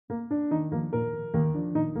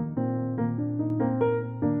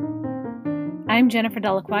I'm Jennifer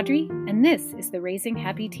Della Quadri, and this is the Raising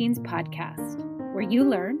Happy Teens podcast, where you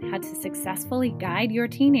learn how to successfully guide your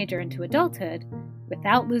teenager into adulthood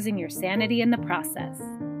without losing your sanity in the process.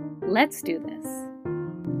 Let's do this.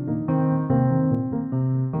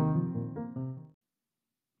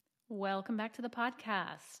 Welcome back to the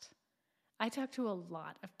podcast. I talk to a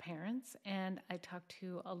lot of parents and I talk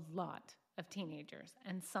to a lot of teenagers,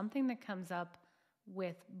 and something that comes up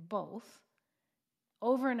with both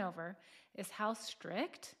over and over is how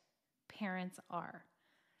strict parents are.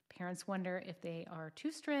 Parents wonder if they are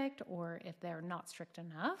too strict or if they're not strict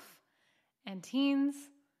enough, and teens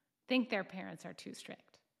think their parents are too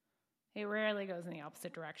strict. It rarely goes in the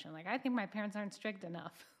opposite direction. Like, I think my parents aren't strict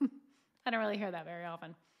enough. I don't really hear that very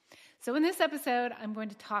often. So in this episode, I'm going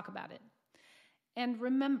to talk about it. And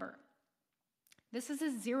remember, this is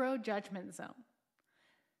a zero judgment zone.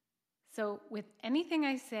 So with anything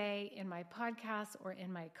I say in my podcast or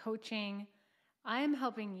in my coaching, I am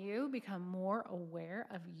helping you become more aware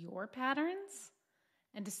of your patterns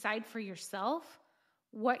and decide for yourself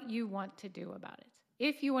what you want to do about it,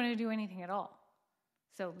 if you want to do anything at all.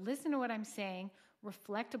 So listen to what I'm saying,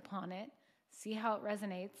 reflect upon it, see how it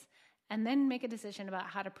resonates, and then make a decision about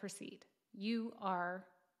how to proceed. You are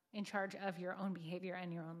in charge of your own behavior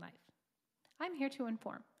and your own life. I'm here to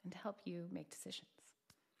inform and to help you make decisions.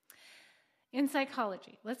 In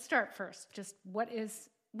psychology, let's start first. Just what does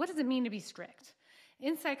it mean to be strict?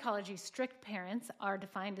 In psychology, strict parents are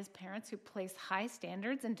defined as parents who place high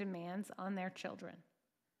standards and demands on their children.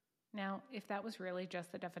 Now, if that was really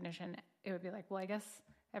just the definition, it would be like, well, I guess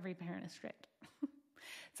every parent is strict.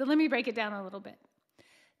 So let me break it down a little bit.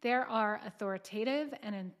 There are authoritative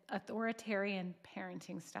and authoritarian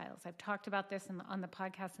parenting styles. I've talked about this on the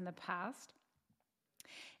podcast in the past.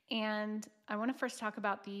 And I want to first talk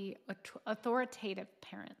about the authoritative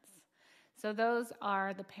parents. So those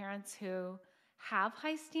are the parents who have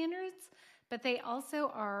high standards, but they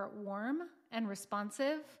also are warm and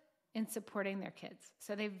responsive in supporting their kids.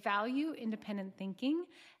 So they value independent thinking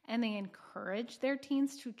and they encourage their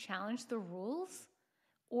teens to challenge the rules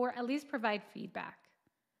or at least provide feedback.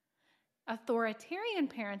 Authoritarian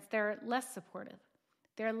parents, they're less supportive.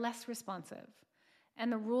 They're less responsive. And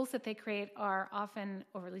the rules that they create are often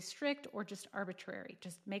overly strict or just arbitrary,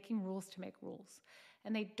 just making rules to make rules.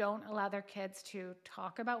 And they don't allow their kids to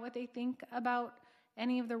talk about what they think about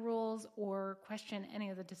any of the rules or question any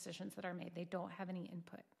of the decisions that are made. They don't have any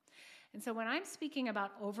input. And so when I'm speaking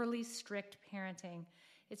about overly strict parenting,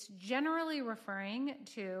 it's generally referring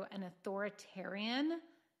to an authoritarian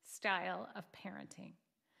style of parenting.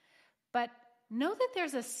 But know that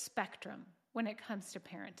there's a spectrum when it comes to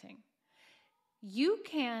parenting. You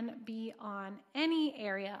can be on any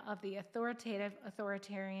area of the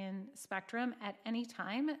authoritarian spectrum at any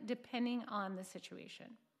time, depending on the situation.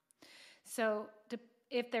 So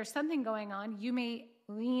if there's something going on, you may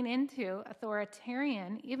lean into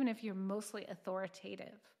authoritarian, even if you're mostly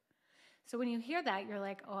authoritative. So when you hear that, you're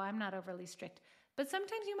like, oh, I'm not overly strict. But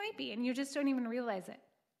sometimes you might be, and you just don't even realize it.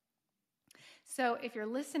 So if you're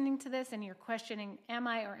listening to this and you're questioning, am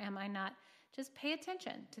I or am I not, just pay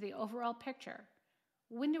attention to the overall picture.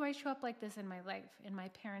 When do I show up like this in my life, in my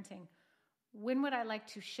parenting? When would I like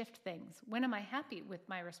to shift things? When am I happy with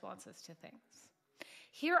my responses to things?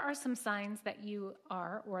 Here are some signs that you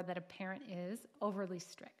are, or that a parent is, overly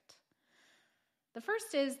strict. The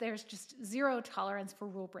first is there's just zero tolerance for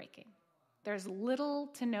rule breaking. There's little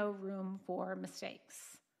to no room for mistakes.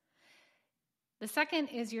 The second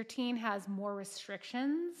is your teen has more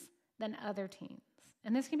restrictions than other teens.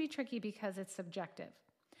 And this can be tricky because it's subjective.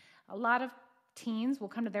 A lot of teens will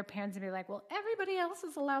come to their parents and be like, well, everybody else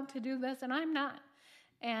is allowed to do this and I'm not.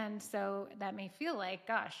 And so that may feel like,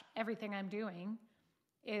 gosh, everything I'm doing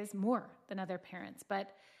is more than other parents. But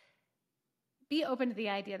be open to the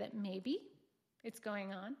idea that maybe it's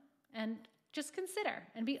going on, and just consider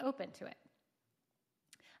and be open to it.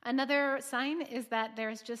 Another sign is that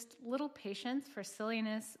there's just little patience for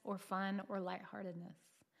silliness or fun or lightheartedness.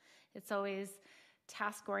 It's always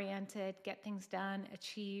task-oriented, get things done,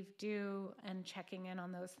 achieve, do, and checking in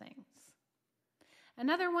on those things.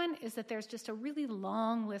 Another one is that there's just a really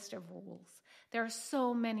long list of rules. There are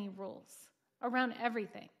so many rules around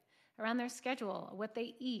everything, around their schedule, what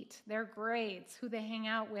they eat, their grades, who they hang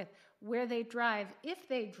out with, where they drive, if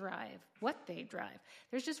they drive, what they drive.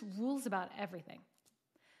 There's just rules about everything.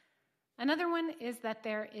 Another one is that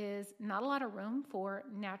there is not a lot of room for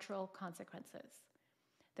natural consequences.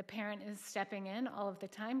 The parent is stepping in all of the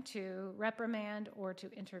time to reprimand or to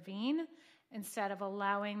intervene instead of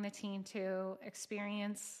allowing the teen to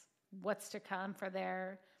experience what's to come for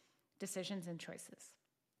their decisions and choices.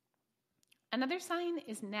 Another sign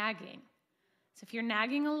is nagging. So if you're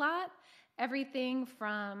nagging a lot, everything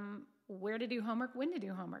from where to do homework, when to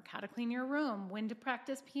do homework, how to clean your room, when to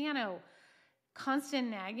practice piano, constant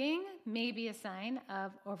nagging may be a sign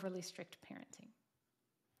of overly strict parenting.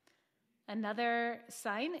 Another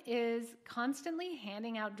sign is constantly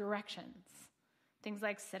handing out directions. Things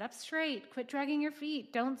like sit up straight, quit dragging your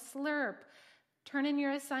feet, don't slurp, turn in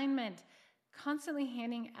your assignment. Constantly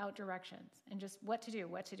handing out directions and just what to do,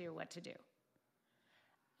 what to do, what to do.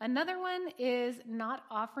 Another one is not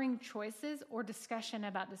offering choices or discussion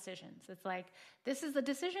about decisions. It's like, this is the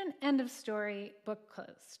decision, end of story, book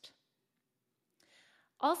closed.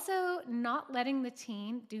 Also, not letting the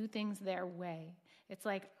teen do things their way. It's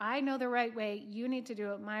like, I know the right way, you need to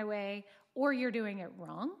do it my way, or you're doing it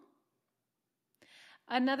wrong.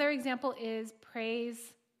 Another example is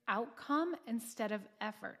praise outcome instead of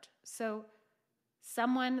effort. So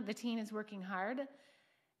the teen is working hard.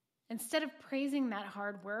 Instead of praising that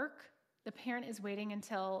hard work, the parent is waiting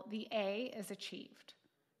until the A is achieved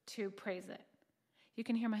to praise it. You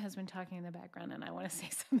can hear my husband talking in the background, and I want to say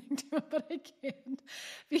something to him, but I can't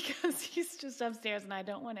because he's just upstairs, and I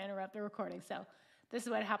don't want to interrupt the recording. So this is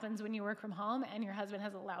what happens when you work from home and your husband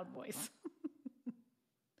has a loud voice.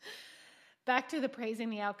 Back to the praising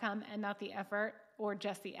the outcome and not the effort or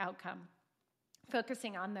just the outcome.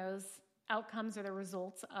 Focusing on those outcomes or the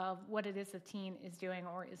results of what it is the teen is doing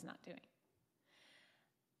or is not doing.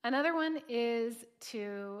 Another one is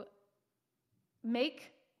to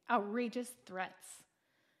make outrageous threats.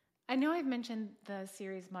 I know I've mentioned the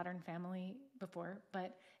series Modern Family before,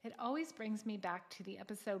 but it always brings me back to the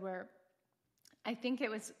episode where I think it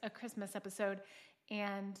was a Christmas episode,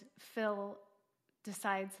 and Phil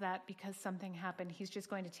decides that because something happened, he's just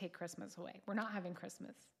going to take Christmas away. We're not having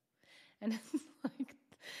Christmas. And it's like,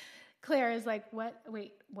 Claire is like, what?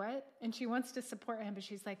 Wait, what? And she wants to support him, but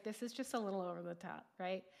she's like, this is just a little over the top,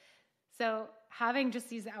 right? So having just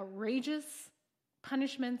these outrageous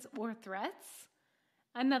punishments or threats.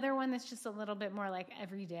 Another one that's just a little bit more like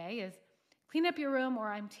every day is clean up your room, or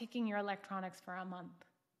I'm taking your electronics for a month,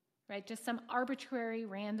 right? Just some arbitrary,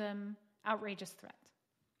 random, outrageous threat.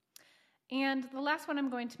 And the last one I'm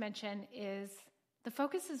going to mention is the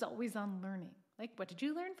focus is always on learning. Like, what did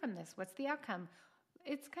you learn from this? What's the outcome?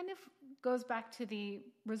 It's kind of goes back to the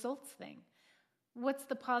results thing. What's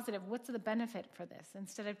the positive? What's the benefit for this?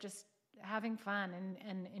 Instead of just having fun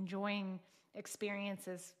and enjoying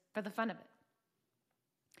experiences for the fun of it.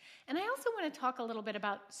 And I also want to talk a little bit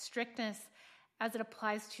about strictness as it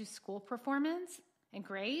applies to school performance and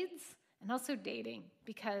grades and also dating,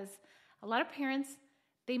 because a lot of parents,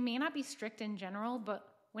 they may not be strict in general, but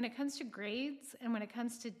when it comes to grades and when it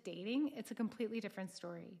comes to dating, it's a completely different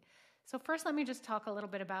story. So first, let me just talk a little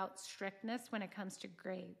bit about strictness when it comes to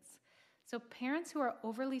grades. So parents who are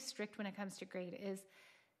overly strict when it comes to grade is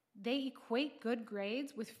they equate good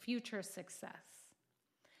grades with future success.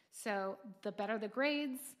 So the better the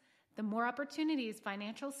grades, the more opportunities,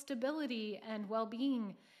 financial stability, and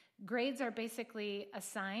well-being. Grades are basically a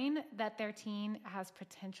sign that their teen has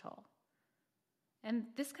potential. And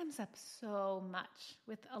this comes up so much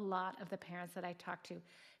with a lot of the parents that I talk to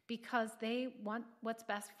because they want what's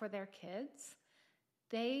best for their kids.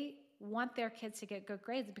 They want their kids to get good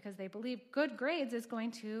grades because they believe good grades is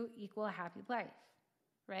going to equal a happy life,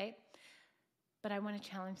 right? But I want to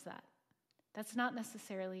challenge that. That's not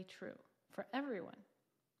necessarily true for everyone.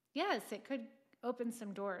 Yes, it could open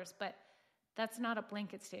some doors, but that's not a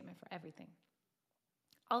blanket statement for everything.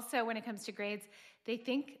 Also, when it comes to grades, they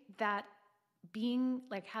think that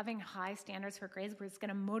having high standards for grades is going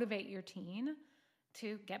to motivate your teen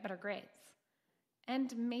to get better grades.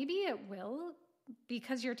 And maybe it will,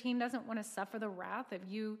 because your teen doesn't want to suffer the wrath of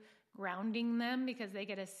you grounding them because they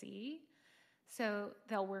get a C. So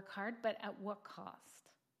they'll work hard, but at what cost?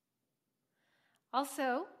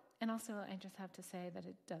 Also, I just have to say that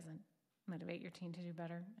it doesn't motivate your teen to do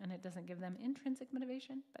better, and it doesn't give them intrinsic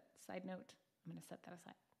motivation, but side note, I'm going to set that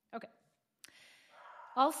aside. Okay.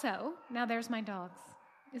 Also, now there's my dogs.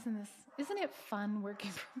 Isn't it fun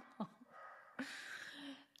working from home?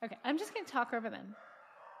 Okay, I'm just going to talk over them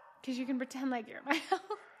because you can pretend like you're at my house.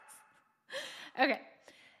 Okay.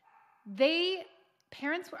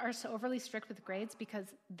 Parents are so overly strict with grades because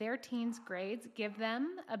their teens' grades give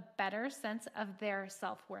them a better sense of their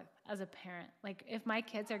self-worth as a parent. Like, if my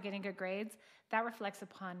kids are getting good grades, that reflects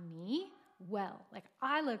upon me well. Like,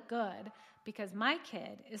 I look good because my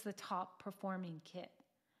kid is the top performing kid,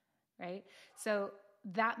 right? So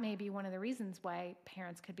that may be one of the reasons why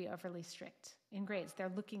parents could be overly strict in grades.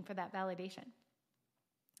 They're looking for that validation.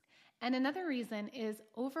 And another reason is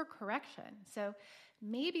overcorrection. So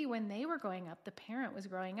maybe when they were growing up, the parent was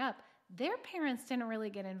growing up, their parents didn't really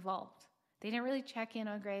get involved. They didn't really check in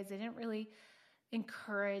on grades. They didn't really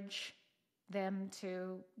encourage them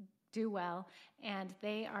to do well, and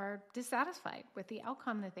they are dissatisfied with the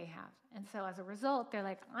outcome that they have. And so as a result, they're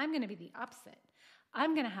like, I'm going to be the opposite.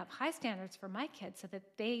 I'm going to have high standards for my kids so that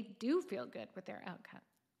they do feel good with their outcome.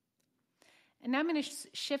 And now I'm going to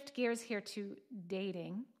shift gears here to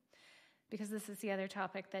dating, because this is the other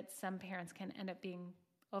topic that some parents can end up being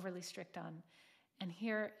overly strict on. And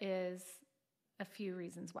here is a few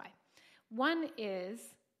reasons why. One is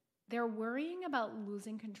they're worrying about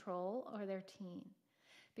losing control over their teen.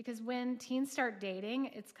 Because when teens start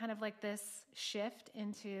dating, it's kind of like this shift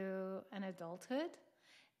into an adulthood,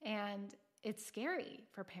 and it's scary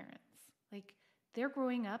for parents. Like, they're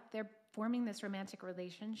growing up, they're forming this romantic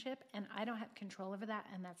relationship, and I don't have control over that,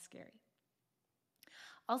 and that's scary.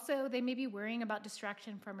 Also, they may be worrying about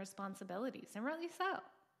distraction from responsibilities, and rightly so,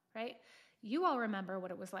 right? You all remember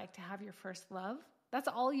what it was like to have your first love. That's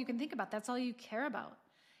all you can think about. That's all you care about.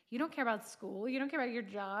 You don't care about school. You don't care about your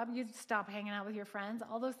job. You stop hanging out with your friends.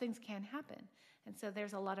 All those things can happen. And so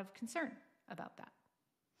there's a lot of concern about that.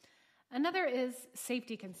 Another is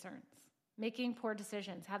safety concerns, making poor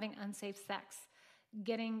decisions, having unsafe sex,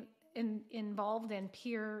 getting involved in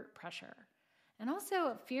peer pressure, and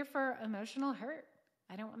also fear for emotional hurt.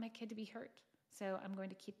 I don't want my kid to be hurt, so I'm going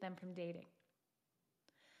to keep them from dating.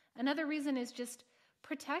 Another reason is just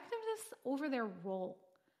protectiveness over their role.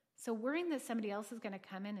 So worrying that somebody else is going to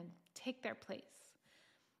come in and take their place.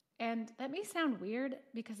 And that may sound weird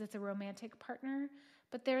because it's a romantic partner,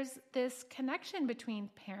 but there's this connection between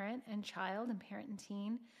parent and child and parent and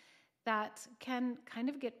teen that can kind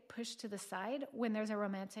of get pushed to the side when there's a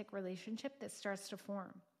romantic relationship that starts to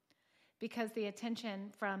form, because the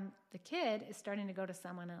attention from the kid is starting to go to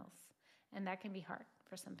someone else, and that can be hard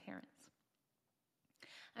for some parents.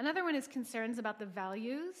 Another one is concerns about the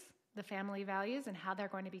values, the family values, and how they're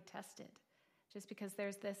going to be tested, just because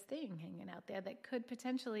there's this thing hanging out there that could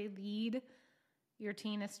potentially lead your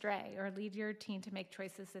teen astray or lead your teen to make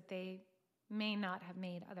choices that they may not have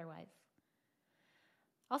made otherwise.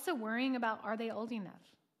 Also worrying about, are they old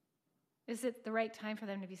enough? Is it the right time for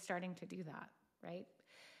them to be starting to do that, right?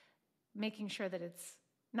 Making sure that it's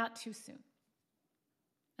not too soon.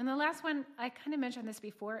 And the last one, I kind of mentioned this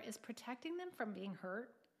before, is protecting them from being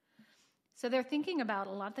hurt. So they're thinking about,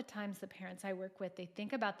 a lot of the times the parents I work with, they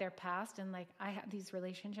think about their past, and like, I had these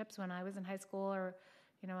relationships when I was in high school or,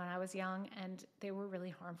 when I was young, and they were really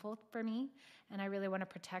harmful for me, and I really want to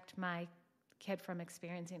protect my kid from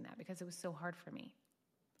experiencing that because it was so hard for me.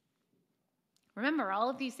 Remember, all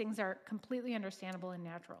of these things are completely understandable and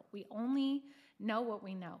natural. We only know what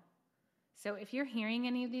we know. So if you're hearing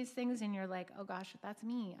any of these things and you're like, oh gosh, that's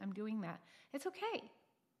me, I'm doing that, it's okay.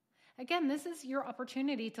 Again, this is your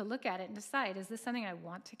opportunity to look at it and decide, is this something I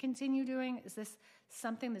want to continue doing? Is this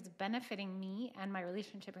something that's benefiting me and my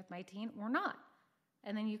relationship with my teen or not?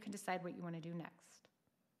 And then you can decide what you want to do next.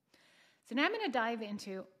 So now I'm going to dive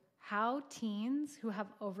into how teens who have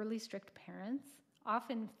overly strict parents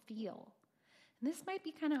often feel. And this might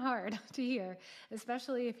be kind of hard to hear,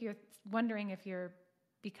 especially if you're wondering if you're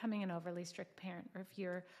becoming an overly strict parent or if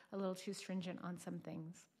you're a little too stringent on some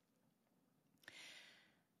things.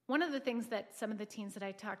 One of the things that some of the teens that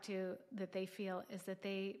I talk to that they feel is that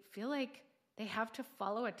they feel like they have to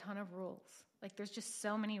follow a ton of rules. Like there's just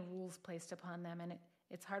so many rules placed upon them, and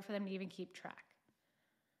it's hard for them to even keep track.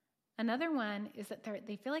 Another one is that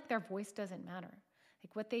they feel like their voice doesn't matter.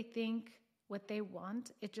 Like what they think, what they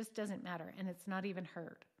want, it just doesn't matter, and it's not even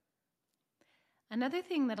heard. Another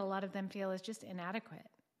thing that a lot of them feel is just inadequate.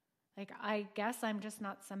 Like, I guess I'm just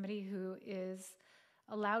not somebody who is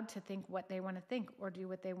allowed to think what they want to think or do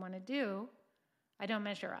what they want to do. I don't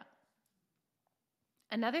measure up.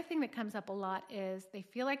 Another thing that comes up a lot is they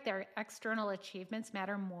feel like their external achievements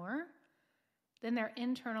matter more than their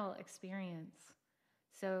internal experience.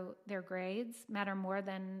 So their grades matter more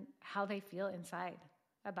than how they feel inside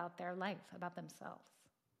about their life, about themselves.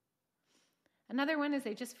 Another one is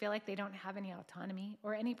they just feel like they don't have any autonomy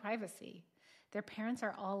or any privacy. Their parents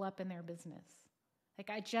are all up in their business. Like,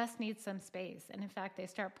 I just need some space. And in fact, they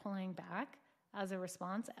start pulling back as a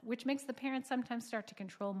response, which makes the parents sometimes start to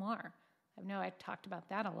control more. I know I've talked about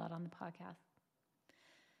that a lot on the podcast.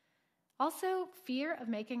 Also, fear of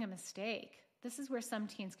making a mistake. This is where some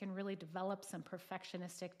teens can really develop some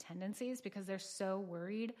perfectionistic tendencies because they're so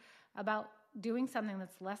worried about doing something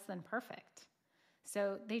that's less than perfect.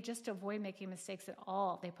 So they just avoid making mistakes at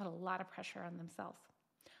all. They put a lot of pressure on themselves.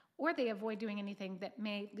 Or they avoid doing anything that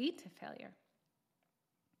may lead to failure.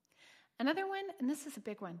 Another one, and this is a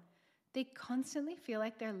big one, they constantly feel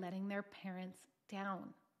like they're letting their parents down.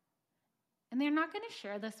 And they're not going to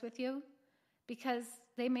share this with you because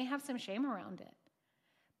they may have some shame around it.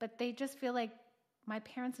 But they just feel like, my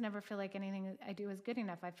parents never feel like anything I do is good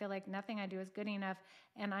enough. I feel like nothing I do is good enough,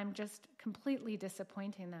 and I'm just completely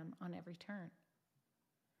disappointing them on every turn.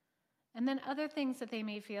 And then other things that they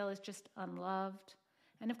may feel is just unloved.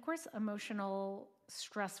 And of course, emotional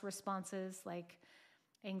stress responses like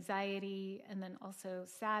anxiety, and then also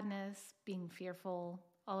sadness, being fearful,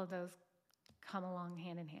 all of those come along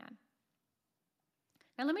hand in hand.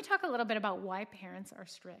 Now let me talk a little bit about why parents are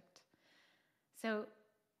strict. So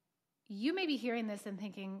you may be hearing this and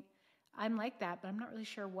thinking, I'm like that, but I'm not really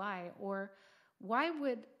sure why. Or why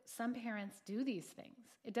would some parents do these things?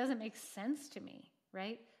 It doesn't make sense to me,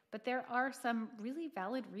 right? But there are some really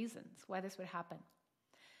valid reasons why this would happen.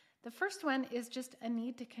 The first one is just a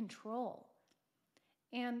need to control.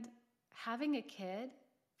 And having a kid,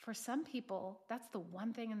 for some people, that's the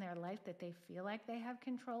one thing in their life that they feel like they have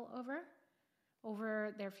control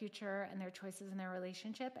over their future and their choices in their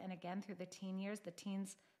relationship. And again, through the teen years, the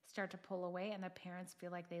teens start to pull away and the parents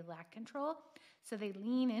feel like they lack control. So they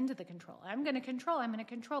lean into the control. I'm going to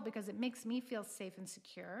control because it makes me feel safe and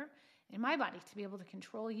secure in my body to be able to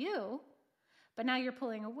control you. But now you're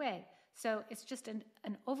pulling away. So it's just an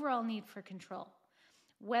overall need for control.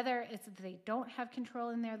 Whether it's that they don't have control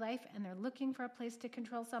in their life and they're looking for a place to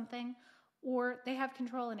control something, or they have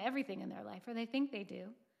control in everything in their life, or they think they do.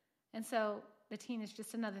 And so the teen is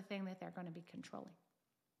just another thing that they're going to be controlling.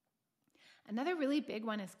 Another really big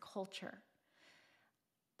one is culture.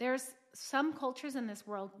 There's some cultures in this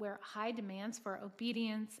world where high demands for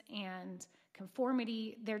obedience and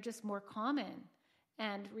conformity, they're just more common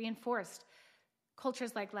and reinforced.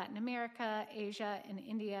 Cultures like Latin America, Asia, and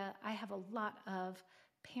India, I have a lot of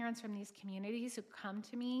parents from these communities who come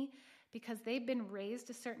to me because they've been raised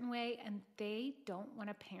a certain way and they don't want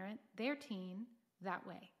to parent their teen that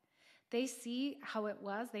way. They see how it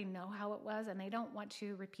was, they know how it was, and they don't want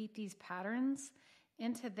to repeat these patterns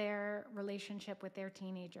into their relationship with their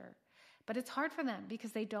teenager. But it's hard for them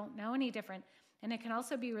because they don't know any different. And it can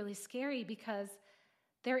also be really scary because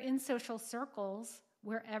they're in social circles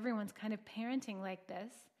where everyone's kind of parenting like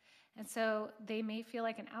this. And so they may feel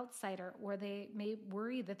like an outsider, or they may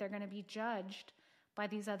worry that they're going to be judged by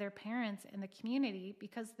these other parents in the community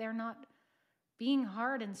because they're not being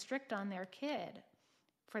hard and strict on their kid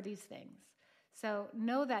for these things. So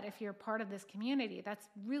know that if you're part of this community, that's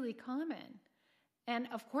really common. And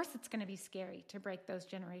of course it's going to be scary to break those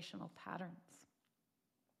generational patterns.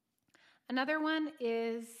 Another one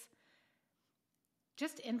is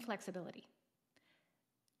just inflexibility.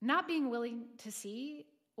 Not being willing to see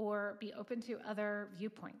or be open to other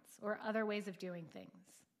viewpoints or other ways of doing things,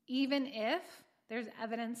 even if there's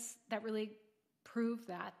evidence that really prove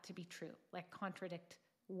that to be true, like contradict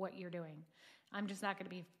what you're doing. I'm just not going to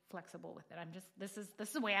be flexible with it. This is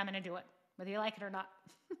the way I'm going to do it, whether you like it or not.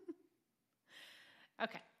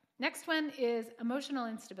 Okay, next one is emotional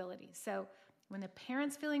instability. So when the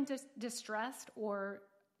parent's feeling distressed or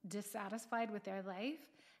dissatisfied with their life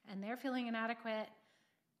and they're feeling inadequate,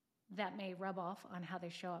 that may rub off on how they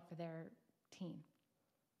show up for their teen.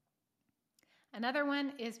 Another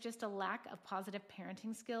one is just a lack of positive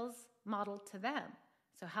parenting skills modeled to them.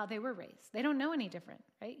 So how they were raised. They don't know any different,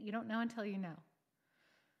 right? You don't know until you know.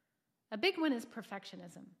 A big one is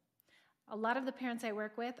perfectionism. A lot of the parents I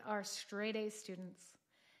work with are straight A students.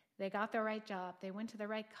 They got the right job. They went to the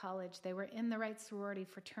right college. They were in the right sorority,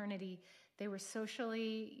 fraternity. They were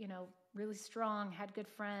socially, really strong, had good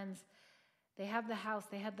friends. They have the house,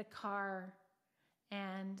 they had the car,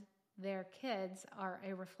 and their kids are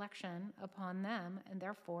a reflection upon them, and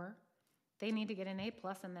therefore they need to get an A+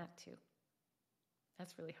 in that too.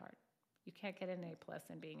 That's really hard. You can't get an A+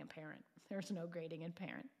 in being a parent. There's no grading in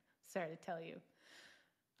parent. Sorry to tell you.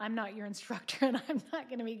 I'm not your instructor, and I'm not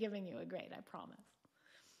going to be giving you a grade, I promise.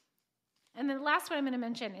 And then the last one I'm going to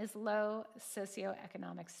mention is low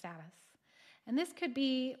socioeconomic status. And this could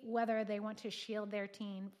be whether they want to shield their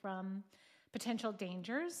teen from potential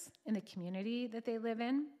dangers in the community that they live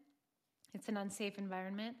in. It's an unsafe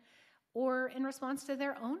environment, or in response to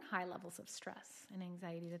their own high levels of stress and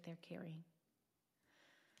anxiety that they're carrying.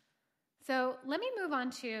 So let me move on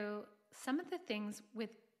to some of the things with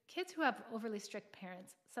kids who have overly strict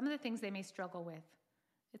parents, some of the things they may struggle with.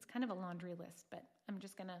 It's kind of a laundry list, but I'm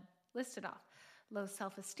just going to list it off. Low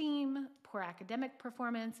self-esteem, poor academic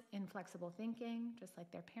performance, inflexible thinking, just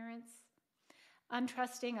like their parents,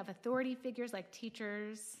 untrusting of authority figures like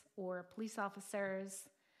teachers or police officers,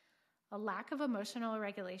 a lack of emotional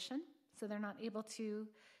regulation, so they're not able to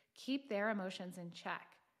keep their emotions in check.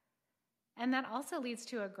 And that also leads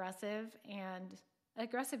to aggressive and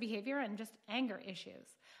aggressive behavior and just anger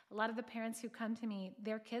issues. A lot of the parents who come to me,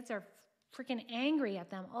 their kids are freaking angry at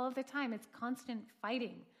them all of the time. It's constant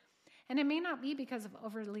fighting. And it may not be because of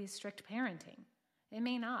overly strict parenting. It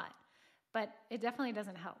may not, but it definitely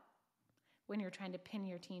doesn't help when you're trying to pin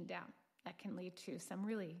your teen down. That can lead to some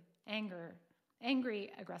really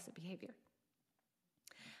angry, aggressive behavior.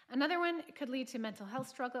 Another one could lead to mental health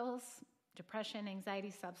struggles, depression,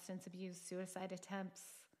 anxiety, substance abuse, suicide attempts.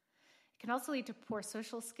 It can also lead to poor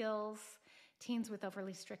social skills. Teens with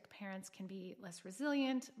overly strict parents can be less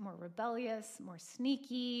resilient, more rebellious, more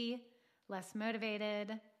sneaky, less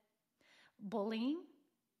motivated. Bullying,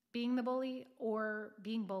 being the bully or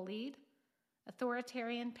being bullied.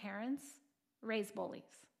 Authoritarian parents raise bullies.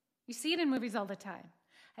 You see it in movies all the time.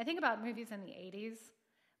 I think about movies in the 80s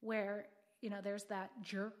where, there's that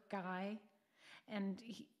jerk guy, and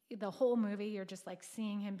the whole movie, you're just like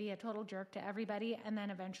seeing him be a total jerk to everybody, and then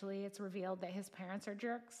eventually it's revealed that his parents are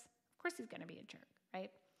jerks. Of course he's going to be a jerk, right?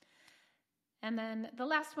 And then the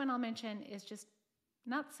last one I'll mention is just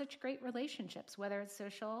not such great relationships, whether it's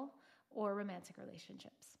social or romantic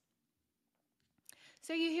relationships.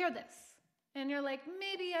 So you hear this, and you're like,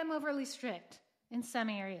 maybe I'm overly strict in some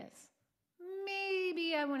areas.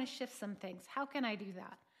 Maybe I want to shift some things. How can I do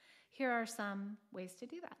that? Here are some ways to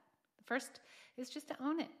do that. The first is just to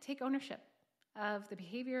own it. Take ownership of the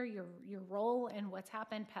behavior, your role in what's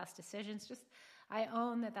happened, past decisions. Just, I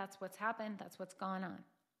own that that's what's happened, that's what's gone on.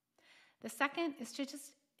 The second is to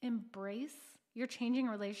just embrace your changing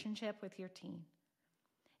relationship with your teen.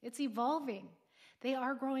 It's evolving. They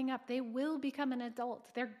are growing up. They will become an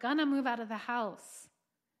adult. They're gonna move out of the house.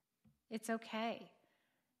 It's okay.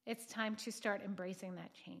 It's time to start embracing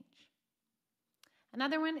that change.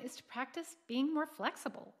 Another one is to practice being more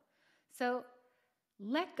flexible. So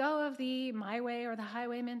let go of the my way or the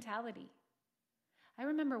highway mentality. I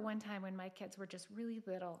remember one time when my kids were just really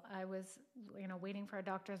little, I was, waiting for a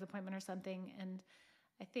doctor's appointment or something, and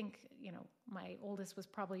I think, my oldest was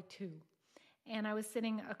probably 2. And I was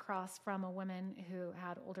sitting across from a woman who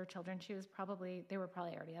had older children. They were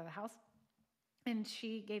probably already out of the house. And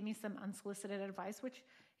she gave me some unsolicited advice, which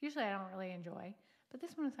usually I don't really enjoy, but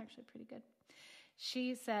this one was actually pretty good.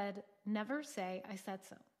 She said, never say I said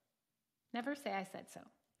so. Never say I said so,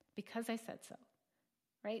 because I said so,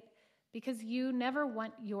 right? Because you never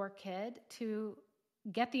want your kid to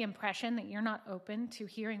get the impression that you're not open to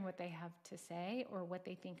hearing what they have to say or what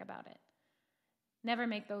they think about it. Never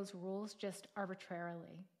make those rules just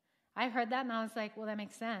arbitrarily. I heard that and I was like, well, that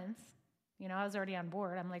makes sense. I was already on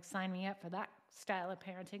board. I'm like, sign me up for that style of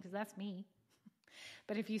parenting because that's me.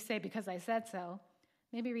 But if you say because I said so,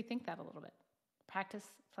 maybe rethink that a little bit. Practice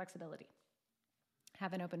flexibility.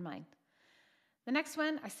 Have an open mind. The next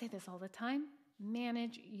one, I say this all the time,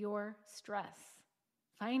 manage your stress.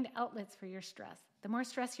 Find outlets for your stress. The more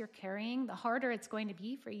stress you're carrying, the harder it's going to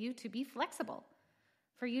be for you to be flexible,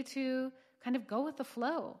 for you to kind of go with the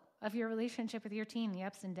flow of your relationship with your teen, the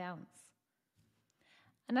ups and downs.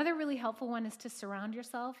 Another really helpful one is to surround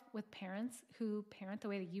yourself with parents who parent the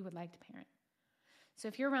way that you would like to parent. So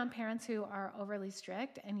if you're around parents who are overly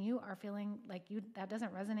strict and you are feeling like that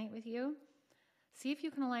doesn't resonate with you, see if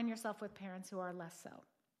you can align yourself with parents who are less so.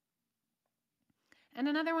 And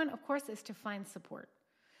another one, of course, is to find support.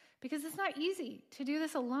 Because it's not easy to do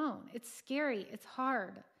this alone. It's scary. It's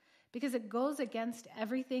hard. Because it goes against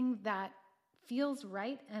everything that feels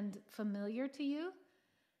right and familiar to you.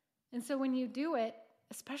 And so when you do it,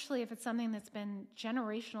 especially if it's something that's been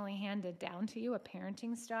generationally handed down to you, a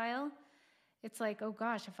parenting style, it's like, oh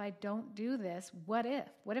gosh, if I don't do this, what if?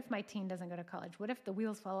 What if my teen doesn't go to college? What if the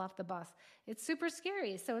wheels fall off the bus? It's super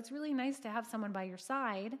scary. So it's really nice to have someone by your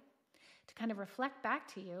side to kind of reflect back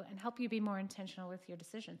to you and help you be more intentional with your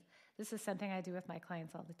decisions. This is something I do with my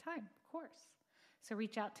clients all the time, of course. So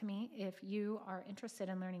reach out to me if you are interested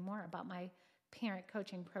in learning more about my parent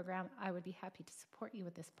coaching program. I would be happy to support you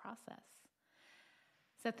with this process.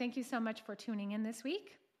 So thank you so much for tuning in this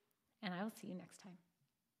week, and I will see you next time.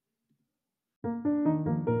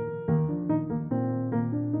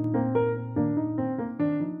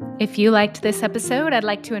 If you liked this episode, I'd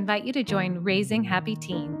like to invite you to join Raising Happy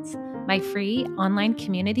Teens, my free online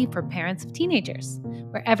community for parents of teenagers,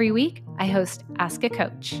 where every week I host Ask a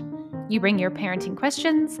Coach. You bring your parenting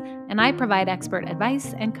questions, and I provide expert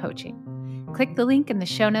advice and coaching. Click the link in the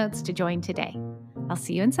show notes to join today. I'll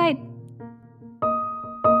see you inside.